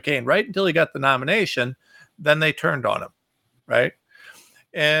John McCain right until he got the nomination. Then they turned on him, right?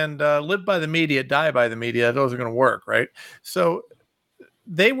 and live by the media, die by the media. Those are going to work, right? So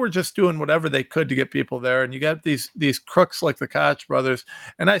they were just doing whatever they could to get people there. And you got these crooks like the Koch brothers.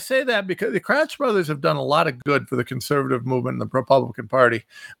 And I say that because the Koch brothers have done a lot of good for the conservative movement and the Republican Party.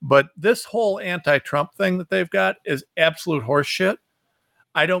 But this whole anti-Trump thing that they've got is absolute horse shit.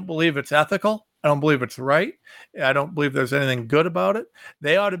 I don't believe it's ethical. I don't believe it's right. I don't believe there's anything good about it.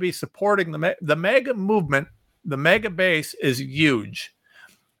 They ought to be supporting the MAGA movement. The MAGA base is huge.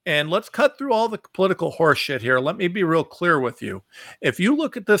 And let's cut through all the political horseshit here. Let me be real clear with you. If you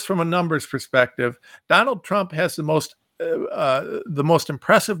look at this from a numbers perspective, Donald Trump has the most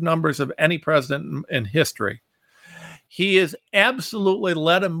impressive numbers of any president in history. He has absolutely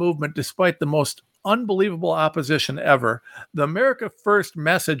led a movement despite the most unbelievable opposition ever. The America First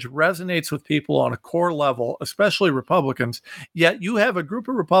message resonates with people on a core level, especially Republicans. Yet you have a group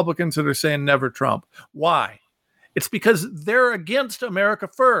of Republicans that are saying never Trump. Why? It's because they're against America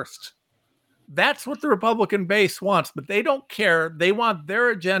First. That's what the Republican base wants, but they don't care. They want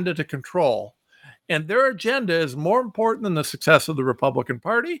their agenda to control. And their agenda is more important than the success of the Republican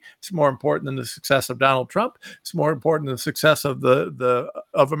Party. It's more important than the success of Donald Trump. It's more important than the success of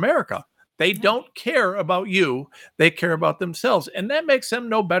of America. They don't care about you. They care about themselves. And that makes them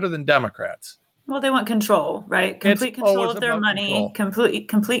no better than Democrats. Well, they want control, right? Complete control of their money, complete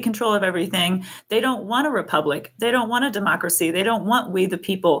control of everything. They don't want a republic. They don't want a democracy. They don't want we the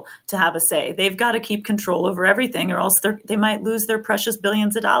people to have a say. They've got to keep control over everything, or else they might lose their precious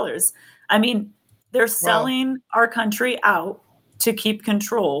billions of dollars. I mean, they're selling our country out to keep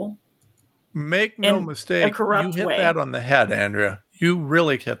control. Make no mistake, you hit that on the head, Andrea. You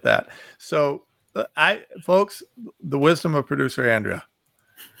really hit that. So, folks, the wisdom of producer Andrea.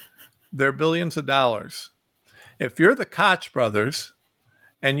 They're billions of dollars. If you're the Koch brothers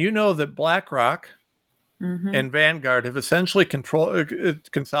and you know that BlackRock and Vanguard have essentially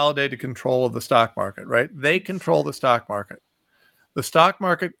consolidated control of the stock market, right? They control the stock market. The stock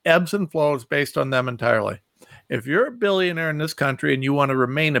market ebbs and flows based on them entirely. If you're a billionaire in this country and you want to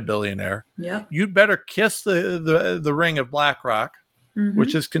remain a billionaire, you'd better kiss the ring of BlackRock,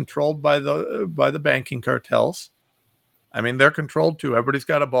 which is controlled by the banking cartels. I mean, they're controlled too. Everybody's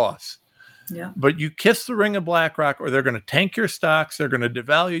got a boss. Yeah. But you kiss the ring of BlackRock, or they're going to tank your stocks. They're going to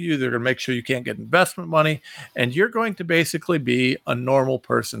devalue you. They're going to make sure you can't get investment money. And you're going to basically be a normal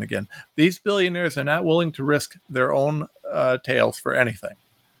person again. These billionaires are not willing to risk their own tails for anything.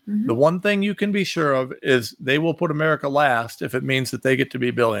 The one thing you can be sure of is they will put America last if it means that they get to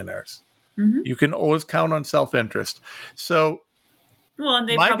be billionaires. You can always count on self-interest. So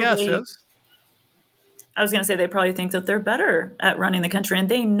and my guess is, I was going to say, they probably think that they're better at running the country, and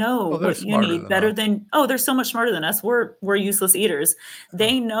they know what you need better than, they're so much smarter than us. We're useless eaters.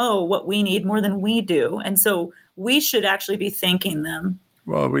 They know what we need more than we do. And so we should actually be thanking them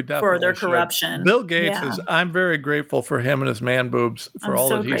for their corruption. Bill Gates I'm very grateful for him and his man boobs for all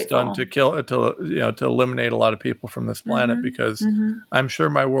that he's done to eliminate a lot of people from this planet, because I'm sure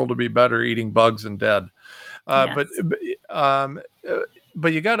my world would be better eating bugs and dead. But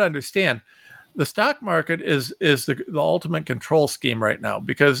you got to understand, the stock market is the ultimate control scheme right now,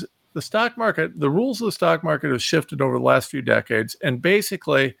 because the stock market, the rules of the stock market have shifted over the last few decades. And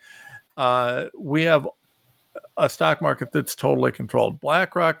basically, we have a stock market that's totally controlled.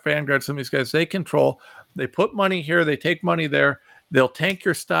 BlackRock, Vanguard, some of these guys, they put money here, they take money there, they'll tank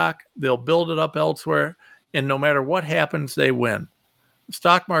your stock, they'll build it up elsewhere. And no matter what happens, they win. The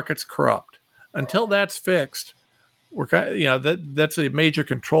stock market's corrupt. Until that's fixed, that's a major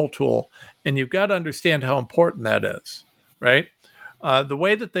control tool, and you've got to understand how important that is, right? The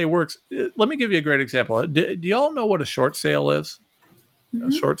way that they work. Let me give you a great example. Do you all know what a short sale is?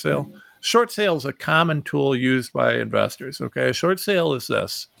 A short sale. Short sale is a common tool used by investors. Okay, a short sale is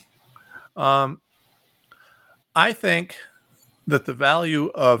this. I think that the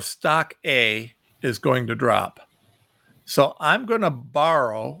value of stock A is going to drop, so I'm going to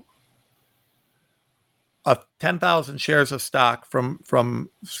borrow 10,000 shares of stock from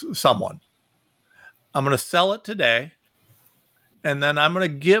someone. I'm going to sell it today, and then I'm going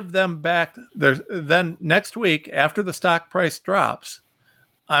to give them back. Then next week, after the stock price drops,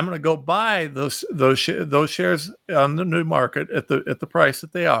 I'm going to go buy those shares on the new market at the price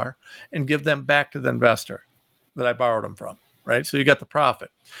that they are, and give them back to the investor that I borrowed them from. Right, so you got the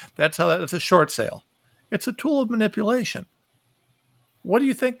profit. That's a short sale. It's a tool of manipulation. What do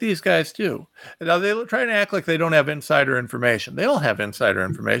you think these guys do? Now, they're trying to act like they don't have insider information. They all have insider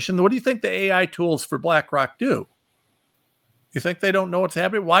information. What do you think the AI tools for BlackRock do? You think they don't know what's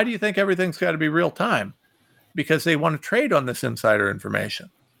happening? Why do you think everything's got to be real time? Because they want to trade on this insider information.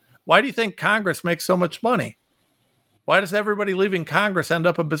 Why do you think Congress makes so much money? Why does everybody leaving Congress end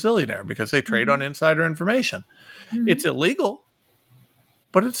up a bazillionaire? Because they trade on insider information. It's illegal,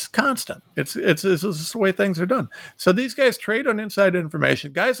 but it's constant. It's the way things are done. So these guys trade on inside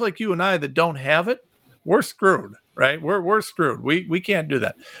information. Guys like you and I that don't have it, we're screwed, right? We're screwed. We can't do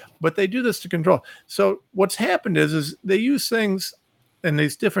that. But they do this to control. So what's happened is they use things and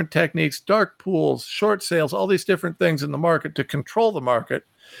these different techniques, dark pools, short sales, all these different things in the market to control the market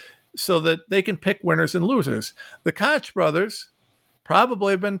so that they can pick winners and losers. The Koch brothers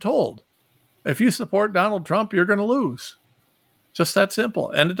probably have been told, if you support Donald Trump, you're going to lose. Just that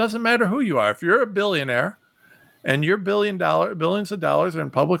simple. And it doesn't matter who you are. If you're a billionaire and your billions of dollars are in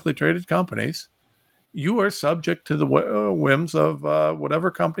publicly traded companies, you are subject to the whims of whatever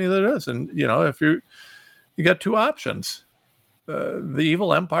company that is. And, if you got two options. The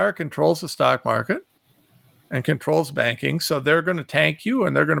evil empire controls the stock market and controls banking. So they're going to tank you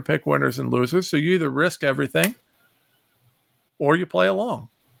and they're going to pick winners and losers. So you either risk everything or you play along.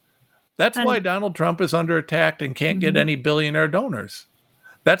 That's why Donald Trump is under attack and can't get any billionaire donors.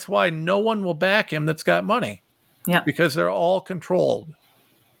 That's why no one will back him that's got money. Yeah. Because they're all controlled.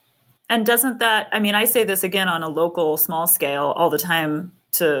 And doesn't that, I say this again on a local small scale all the time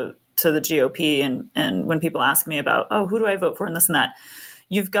to the GOP and when people ask me about, who do I vote for and this and that,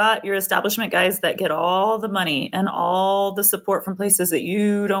 you've got your establishment guys that get all the money and all the support from places that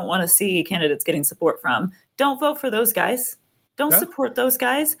you don't want to see candidates getting support from. Don't vote for those guys. Don't support those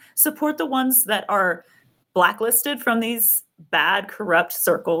guys. Support the ones that are blacklisted from these bad, corrupt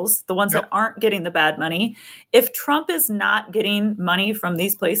circles, the ones that aren't getting the bad money. If Trump is not getting money from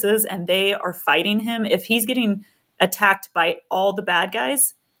these places and they are fighting him, if he's getting attacked by all the bad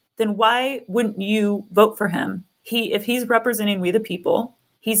guys, then why wouldn't you vote for him? If he's representing we the people,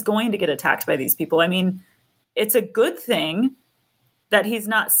 he's going to get attacked by these people. It's a good thing that he's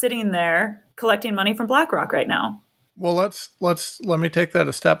not sitting there collecting money from BlackRock right now. Well, let me take that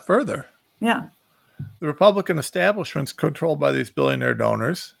a step further. Yeah. The Republican establishment's controlled by these billionaire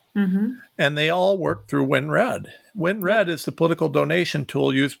donors, and they all work through WinRed. WinRed is the political donation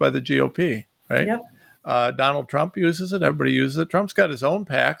tool used by the GOP, right? Yep. Donald Trump uses it. Everybody uses it. Trump's got his own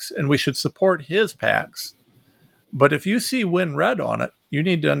PACs, and we should support his PACs. But if you see WinRed on it, you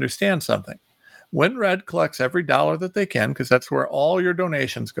need to understand something. WinRed collects every dollar that they can because that's where all your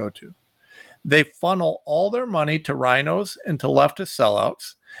donations go to. They funnel all their money to rhinos and to leftist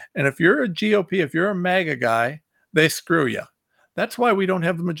sellouts. And if you're a GOP, if you're a MAGA guy, they screw you. That's why we don't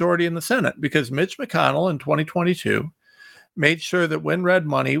have the majority in the Senate, because Mitch McConnell in 2022 made sure that WinRed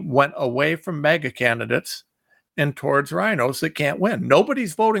money went away from MAGA candidates and towards rhinos that can't win.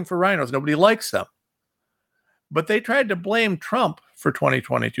 Nobody's voting for rhinos. Nobody likes them. But they tried to blame Trump for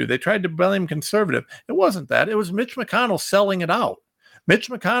 2022. They tried to blame conservative. It wasn't that. It was Mitch McConnell selling it out. Mitch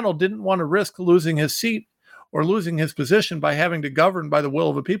McConnell didn't want to risk losing his seat or losing his position by having to govern by the will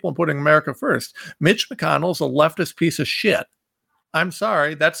of the people and putting America first. Mitch McConnell's a leftist piece of shit. I'm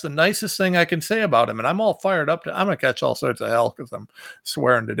sorry. That's the nicest thing I can say about him. And I'm all fired up. I'm going to catch all sorts of hell because I'm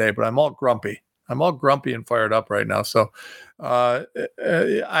swearing today, but I'm all grumpy. I'm all grumpy and fired up right now. So I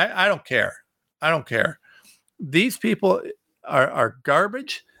don't care. I don't care. These people are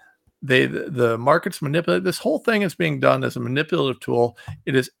garbage. The markets manipulate. This whole thing is being done as a manipulative tool.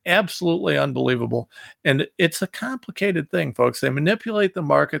 It is absolutely unbelievable. And it's a complicated thing, folks. They manipulate the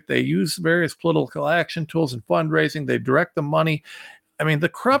market. They use various political action tools and fundraising. They direct the money.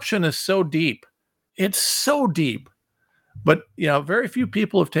 The corruption is so deep. It's so deep. But, very few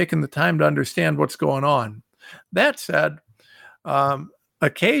people have taken the time to understand what's going on. That said,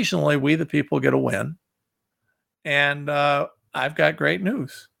 occasionally we, the people, get a win. And I've got great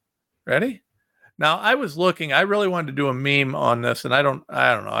news. Ready? Now, I was looking. I really wanted to do a meme on this, and I don't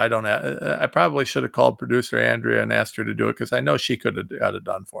know. I probably should have called producer Andrea and asked her to do it because I know she could have got it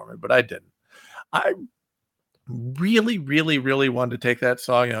done for me, but I didn't. I really, really, really wanted to take that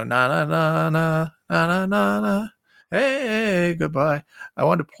song, na na na na na na na, hey, goodbye. I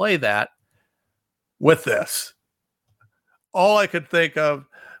wanted to play that with this. All I could think of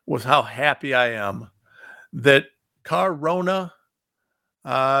was how happy I am that Corona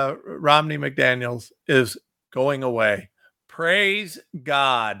Romney McDaniels is going away. Praise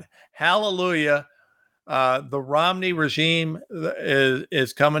God. Hallelujah. The Romney regime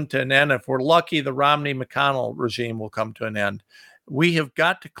is coming to an end. If we're lucky, the Romney McConnell regime will come to an end. We have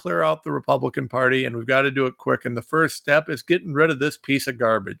got to clear out the Republican Party, and we've got to do it quick. And the first step is getting rid of this piece of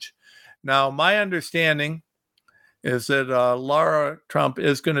garbage. Now, my understanding is that Laura Trump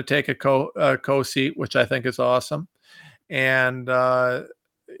is going to take a co-seat, which I think is awesome. And I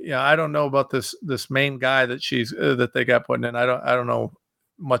don't know about this main guy that they got put in. I don't know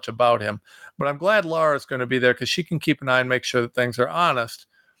much about him. But I'm glad Laura's going to be there because she can keep an eye and make sure that things are honest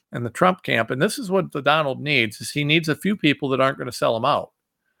in the Trump camp. And this is what the Donald needs, is he needs a few people that aren't going to sell him out.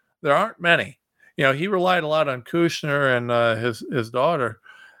 There aren't many. He relied a lot on Kushner and his daughter.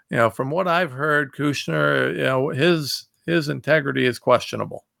 From what I've heard, Kushner, his integrity is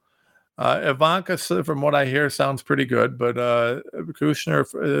questionable. Ivanka, from what I hear, sounds pretty good, but Kushner,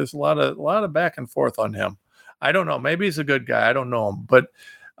 there's a lot of back and forth on him. I don't know. Maybe he's a good guy. I don't know him. But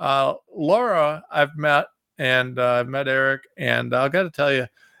Laura, I've met, and I've met Eric, and I got to tell you,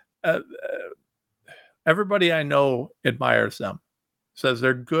 everybody I know admires them, says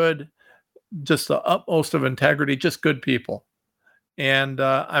they're good, just the utmost of integrity, just good people. And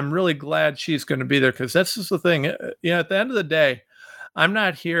I'm really glad she's going to be there, because this is the thing. At the end of the day, I'm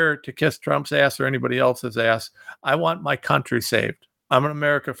not here to kiss Trump's ass or anybody else's ass. I want my country saved. I'm an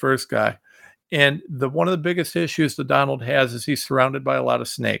America First guy. And one of the biggest issues that Donald has is he's surrounded by a lot of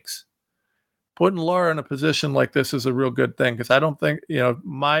snakes. Putting Laura in a position like this is a real good thing, because I don't think,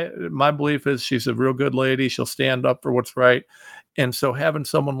 my belief is she's a real good lady. She'll stand up for what's right. And so having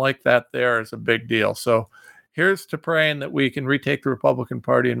someone like that there is a big deal. So here's to praying that we can retake the Republican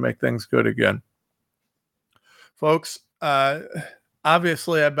Party and make things good again. Folks,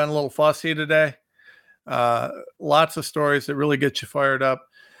 obviously I've been a little fussy today. Lots of stories that really get you fired up.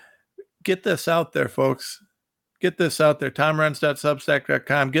 Get this out there, folks. Get this out there.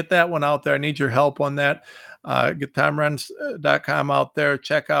 TomRenz.substack.com. Get that one out there. I need your help on that. Get TomRenz.com out there.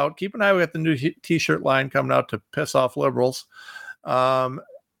 Check out. Keep an eye. We got the new t-shirt line coming out to piss off liberals.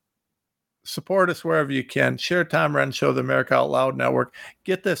 Support us wherever you can. Share Tom Renz Show, the America Out Loud Network.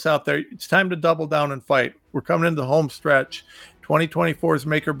 Get this out there. It's time to double down and fight. We're coming into the home stretch. 2024 is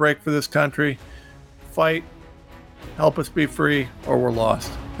make or break for this country. Fight. Help us be free, or we're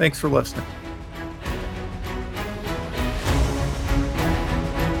lost. Thanks for listening.